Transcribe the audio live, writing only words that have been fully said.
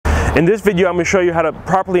In this video, I'm going to show you how to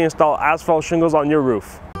properly install asphalt shingles on your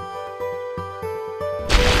roof.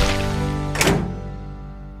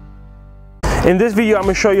 In this video, I'm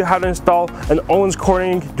going to show you how to install an Owens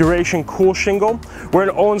Corning Duration Cool shingle. We're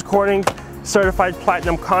an Owens Corning certified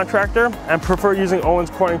platinum contractor and prefer using Owens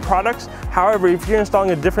Corning products. However, if you're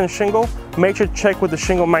installing a different shingle, make sure to check with the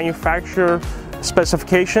shingle manufacturer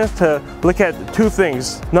specifications to look at two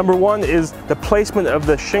things. Number one is the placement of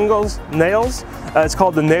the shingles nails. It's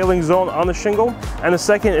called the nailing zone on the shingle. And the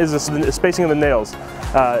second is the spacing of the nails.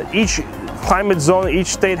 Each climate zone, each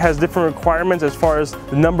state has different requirements as far as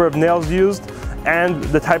the number of nails used and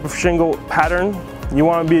the type of shingle pattern you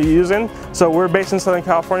want to be using. So we're based in Southern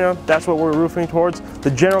California. That's what we're roofing towards. The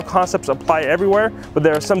general concepts apply everywhere, but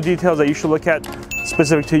there are some details that you should look at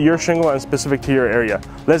specific to your shingle and specific to your area.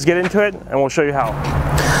 Let's get into it and we'll show you how.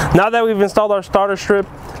 Now that we've installed our starter strip,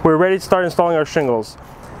 we're ready to start installing our shingles.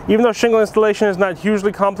 Even though shingle installation is not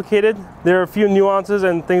hugely complicated, there are a few nuances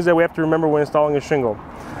and things that we have to remember when installing a shingle.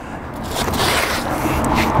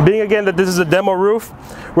 Being again that this is a demo roof,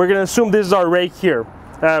 we're going to assume this is our rake here.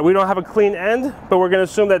 We don't have a clean end, but we're going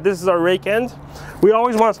to assume that this is our rake end. We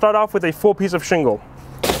always want to start off with a full piece of shingle.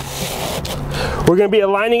 We're going to be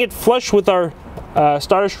aligning it flush with our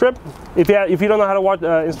starter strip. If you don't know how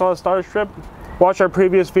to install a starter strip, watch our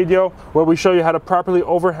previous video where we show you how to properly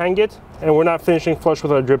overhang it and we're not finishing flush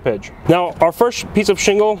with our drip edge. Now, our first piece of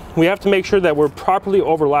shingle, we have to make sure that we're properly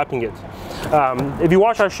overlapping it. If you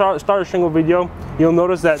watch our starter shingle video, you'll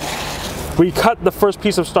notice that we cut the first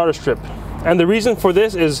piece of starter strip. And the reason for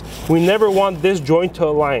this is we never want this joint to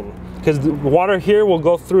align because the water here will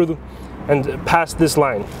go through and past this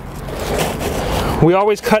line. We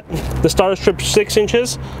always cut the starter strip 6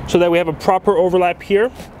 inches so that we have a proper overlap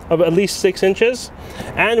here of at least 6 inches.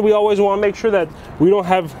 And we always want to make sure that we don't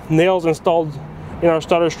have nails installed in our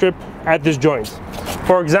starter strip at this joint.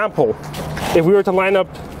 For example, if we were to line up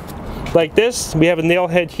like this, we have a nail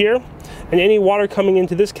head here, and any water coming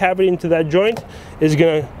into this cavity, into that joint, is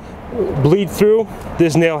going to bleed through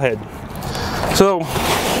this nail head. So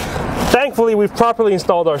thankfully we've properly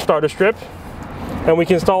installed our starter strip and we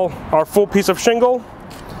can install our full piece of shingle.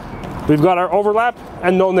 We've got our overlap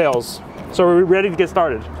and no nails, so we're ready to get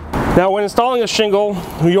started. Now when installing a shingle,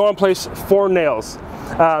 you want to place 4 nails.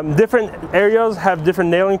 Different areas have different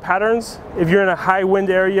nailing patterns. If you're in a high wind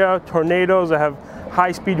area, tornadoes that have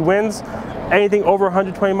high speed winds, anything over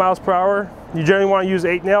 120 miles per hour, you generally want to use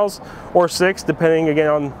 8 nails or 6, depending again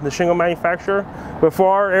on the shingle manufacturer. But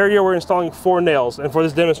for our area, we're installing 4 nails, and for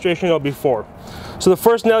this demonstration, it'll be 4. So the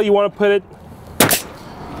first nail, you want to put it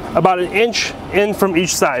about 1 inch in from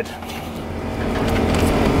each side.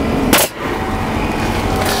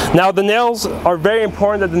 Now the nails are very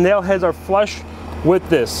important that the nail heads are flush with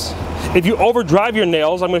this. If you overdrive your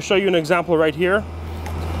nails, I'm going to show you an example right here.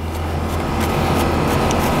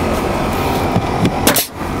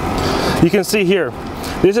 You can see here,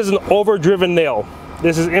 this is an overdriven nail.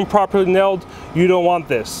 This is improperly nailed. You don't want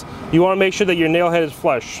this. You want to make sure that your nail head is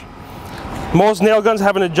flush. Most nail guns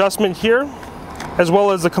have an adjustment here, as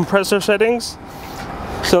well as the compressor settings.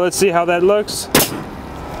 So let's see how that looks.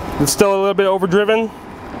 It's still a little bit overdriven.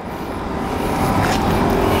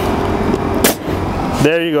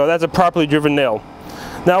 There you go, that's a properly driven nail.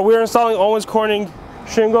 Now we're installing Owens Corning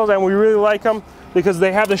shingles and we really like them because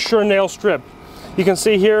they have the sure nail strip. You can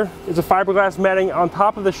see here, it's a fiberglass matting on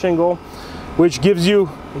top of the shingle, which gives you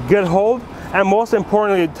a good hold, and most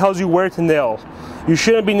importantly, it tells you where to nail. You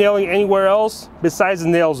shouldn't be nailing anywhere else besides the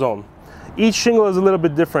nail zone. Each shingle is a little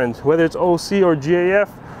bit different, whether it's OC or GAF.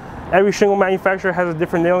 Every shingle manufacturer has a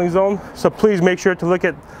different nailing zone, so please make sure to look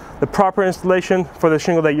at the proper installation for the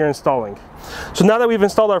shingle that you're installing. So now that we've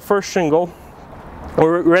installed our first shingle,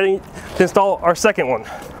 we're ready to install our second one.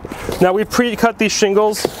 Now we pre-cut these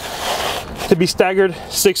shingles to be staggered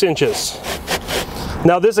 6 inches.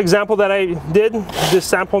 Now this example that I did, this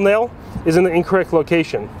sample nail, is in the incorrect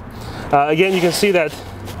location. Again, you can see that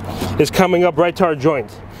it's coming up right to our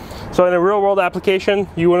joint. So in a real world application,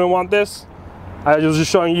 you wouldn't want this. I was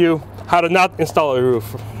just showing you how to not install a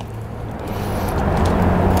roof.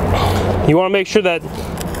 You want to make sure that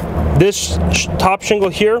this top shingle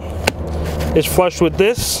here is flush with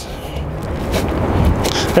this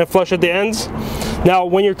and flush at the ends. Now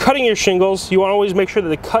when you're cutting your shingles, you want to always make sure that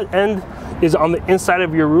the cut end is on the inside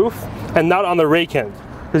of your roof and not on the rake end,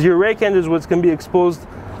 because your rake end is what's going to be exposed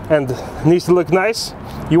and needs to look nice.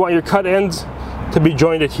 You want your cut ends to be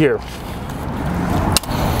jointed here.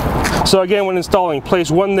 So again, when installing,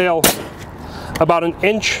 place 1 nail about 1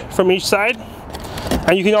 inch from each side,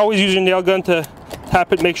 and you can always use your nail gun to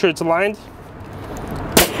tap it, make sure it's aligned.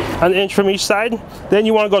 1 inch from each side. Then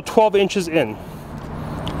you want to go 12 inches in.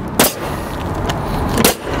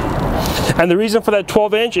 And the reason for that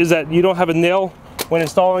 12-inch is that you don't have a nail when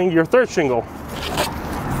installing your third shingle.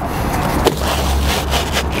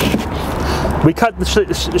 We cut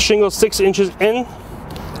the shingle 6 inches in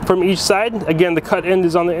from each side. Again, the cut end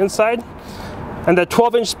is on the inside. And that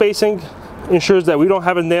 12-inch spacing ensures that we don't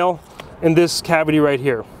have a nail in this cavity right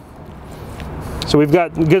here. So we've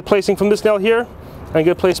got good placing from this nail here and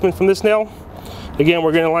good placement from this nail. Again,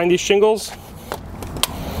 we're going to line these shingles.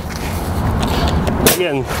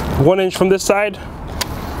 Again, 1 inch from this side,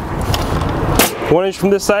 1 inch from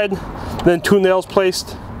this side, then 2 nails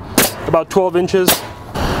placed about 12 inches.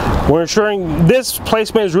 We're ensuring this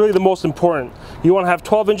placement is really the most important. You want to have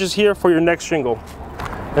 12 inches here for your next shingle.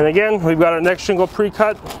 And again, we've got our next shingle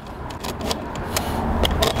pre-cut.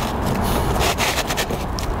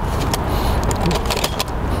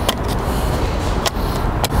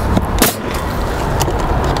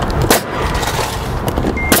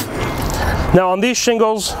 Now on these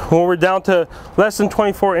shingles, when we're down to less than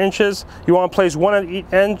 24 inches, you want to place one at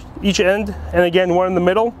each end, and again one in the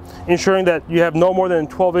middle, ensuring that you have no more than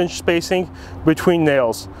 12-inch spacing between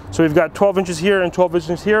nails. So we've got 12 inches here and 12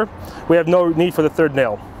 inches here. We have no need for the third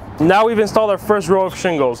nail. Now we've installed our first row of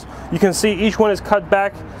shingles. You can see each one is cut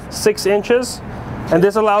back 6 inches, and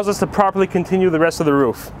this allows us to properly continue the rest of the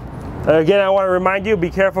roof. Again, I want to remind you, be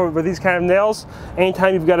careful with these kind of nails.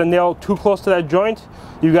 Anytime you've got a nail too close to that joint,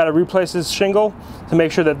 you've got to replace this shingle to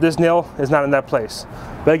make sure that this nail is not in that place.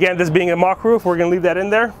 But again, this being a mock roof, we're going to leave that in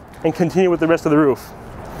there and continue with the rest of the roof.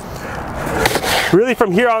 Really,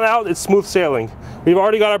 from here on out, it's smooth sailing. We've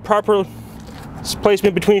already got our proper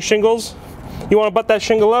placement between shingles. You want to butt that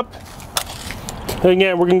shingle up. And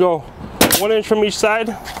again, we're going to go 1 inch from each side,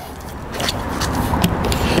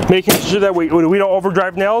 making sure that we don't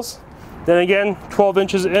overdrive nails. Then again, 12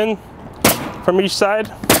 inches in from each side.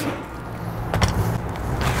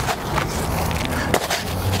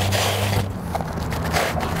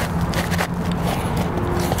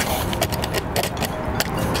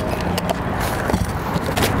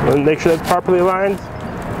 And make sure that's properly aligned.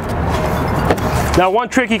 Now, one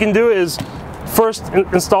trick you can do is first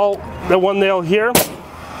install the one nail here.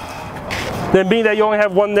 Then, being that you only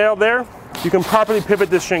have one nail there, you can properly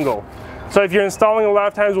pivot this shingle. So if you're installing, a lot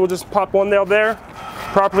of times we'll just pop one nail there,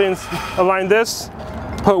 properly align this,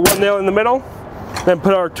 put one nail in the middle, then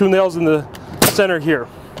put our 2 nails in the center here.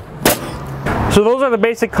 So those are the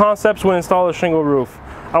basic concepts when installing a shingle roof.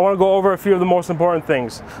 I want to go over a few of the most important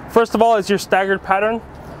things. First of all is your staggered pattern.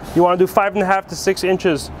 You want to do 5.5 to 6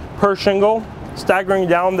 inches per shingle, staggering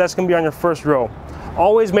down. That's going to be on your first row.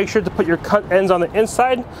 Always make sure to put your cut ends on the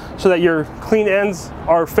inside so that your clean ends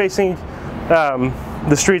are facing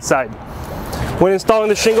the street side. When installing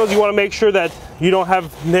the shingles, you want to make sure that you don't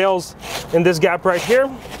have nails in this gap right here.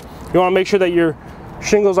 You want to make sure that your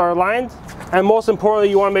shingles are aligned, and most importantly,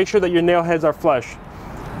 you want to make sure that your nail heads are flush.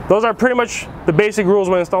 Those are pretty much the basic rules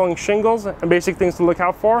when installing shingles and basic things to look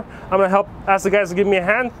out for. I'm going to ask the guys to give me a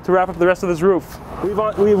hand to wrap up the rest of this roof.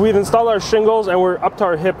 We've installed our shingles and we're up to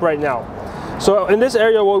our hip right now. So in this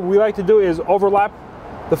area, what we like to do is overlap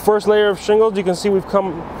the first layer of shingles. You can see we've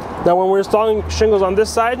come, now when we're installing shingles on this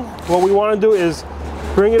side, what we want to do is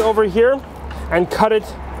bring it over here and cut it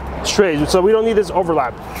straight. So we don't need this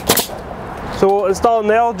overlap. So we'll install a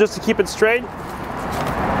nail just to keep it straight.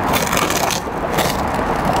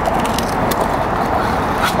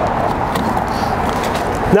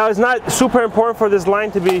 Now, it's not super important for this line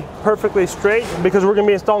to be perfectly straight because we're going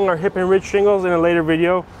to be installing our hip and ridge shingles in a later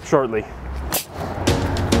video shortly.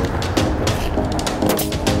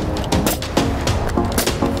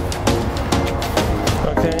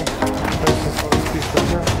 Okay, let's install this piece right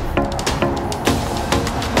here.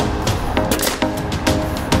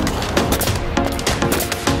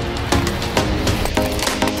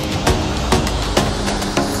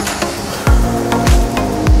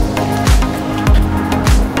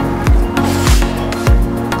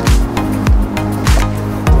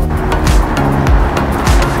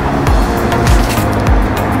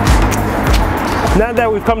 Now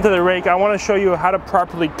that we've come to the rake, I want to show you how to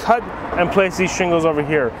properly cut and place these shingles over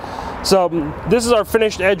here. So this is our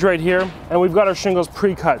finished edge right here, and we've got our shingles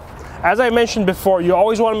pre-cut. As I mentioned before, you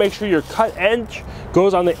always want to make sure your cut edge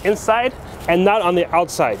goes on the inside and not on the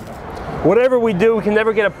outside. Whatever we do, we can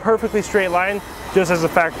never get a perfectly straight line just as a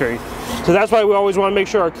factory. So that's why we always want to make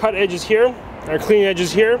sure our cut edge is here, our clean edge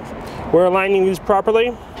is here. We're aligning these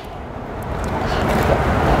properly.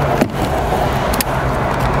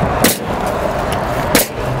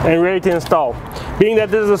 And ready to install. Being that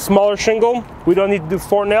this is a smaller shingle, we don't need to do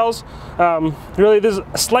 4 nails. Really, this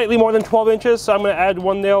is slightly more than 12 inches, so I'm going to add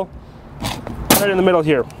 1 nail right in the middle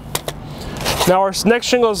here. Now our next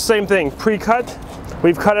shingle is the same thing, pre-cut.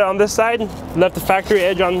 We've cut it on this side, left the factory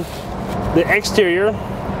edge on the exterior,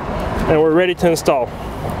 and we're ready to install.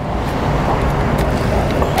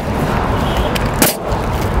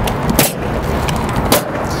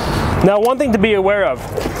 Now, one thing to be aware of,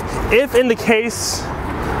 if in the case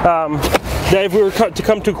that if we were to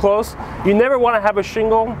come too close, you never want to have a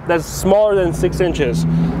shingle that's smaller than 6 inches.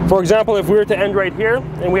 For example, if we were to end right here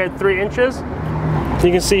and we had 3 inches,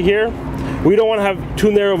 you can see here, we don't want to have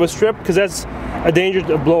too narrow of a strip because that's a danger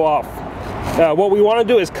to blow off. What we want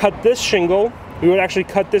to do is cut this shingle. We would actually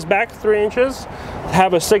cut this back 3 inches,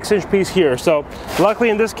 have a 6-inch piece here. So luckily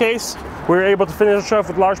in this case, we were able to finish off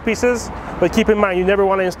with large pieces, but keep in mind you never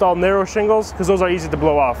want to install narrow shingles because those are easy to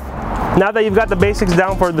blow off. Now that you've got the basics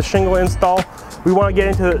down for the shingle install, we want to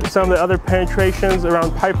get into some of the other penetrations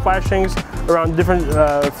around pipe flashings, around different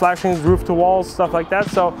flashings, roof to walls, stuff like that.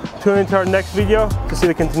 So tune into our next video to see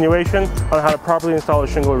the continuation on how to properly install a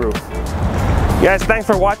shingle roof. Guys, thanks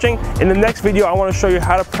for watching. In the next video, I want to show you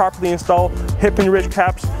how to properly install hip and ridge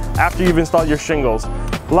caps after you've installed your shingles.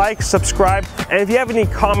 Like, subscribe, and if you have any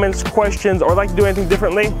comments, questions, or like to do anything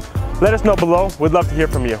differently, let us know below. We'd love to hear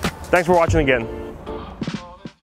from you. Thanks for watching again.